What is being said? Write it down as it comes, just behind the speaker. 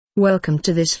Welcome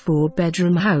to this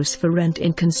 4-bedroom house for rent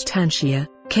in Constantia,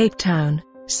 Cape Town,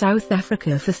 South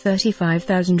Africa for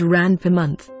R35,000 per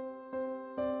month.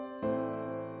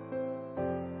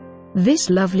 This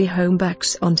lovely home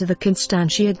backs onto the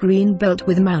Constantia Green Belt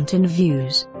with mountain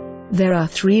views. There are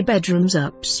 3 bedrooms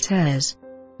upstairs.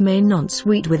 Main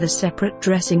ensuite with a separate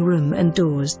dressing room and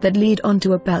doors that lead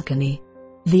onto a balcony.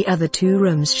 The other 2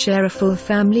 rooms share a full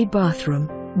family bathroom,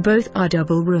 both are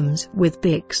double rooms with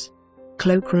bigs.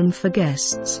 Cloakroom for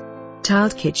guests.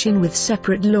 Tiled kitchen with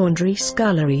separate laundry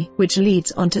scullery which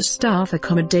leads onto staff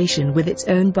accommodation with its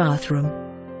own bathroom.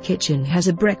 Kitchen has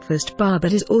a breakfast bar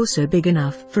but is also big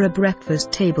enough for a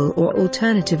breakfast table or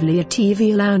alternatively a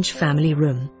TV lounge family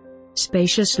room.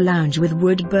 Spacious lounge with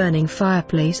wood-burning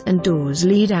fireplace and doors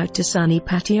lead out to sunny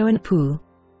patio and pool.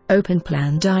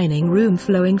 Open-plan dining room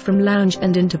flowing from lounge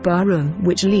and into bar room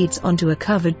which leads onto a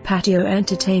covered patio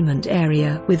entertainment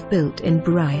area with built-in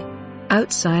braai.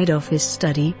 Outside office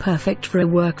study perfect for a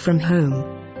work from home.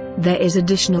 There is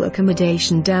additional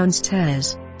accommodation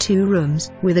downstairs, 2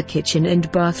 rooms with a kitchen and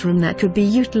bathroom that could be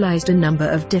utilized a number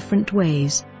of different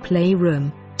ways: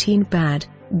 playroom, teen pad,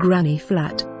 granny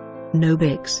flat. No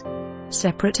bigs.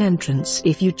 Separate entrance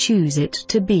if you choose it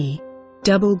to be.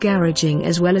 Double garaging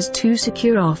as well as 2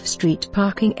 secure off-street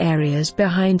parking areas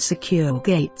behind secure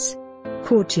gates.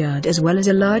 Courtyard as well as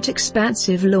a large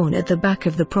expansive lawn at the back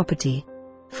of the property.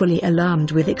 Fully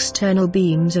alarmed with external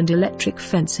beams and electric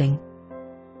fencing.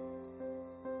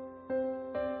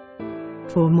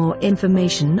 For more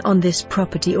information on this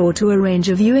property or to arrange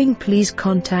a viewing, please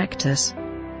contact us.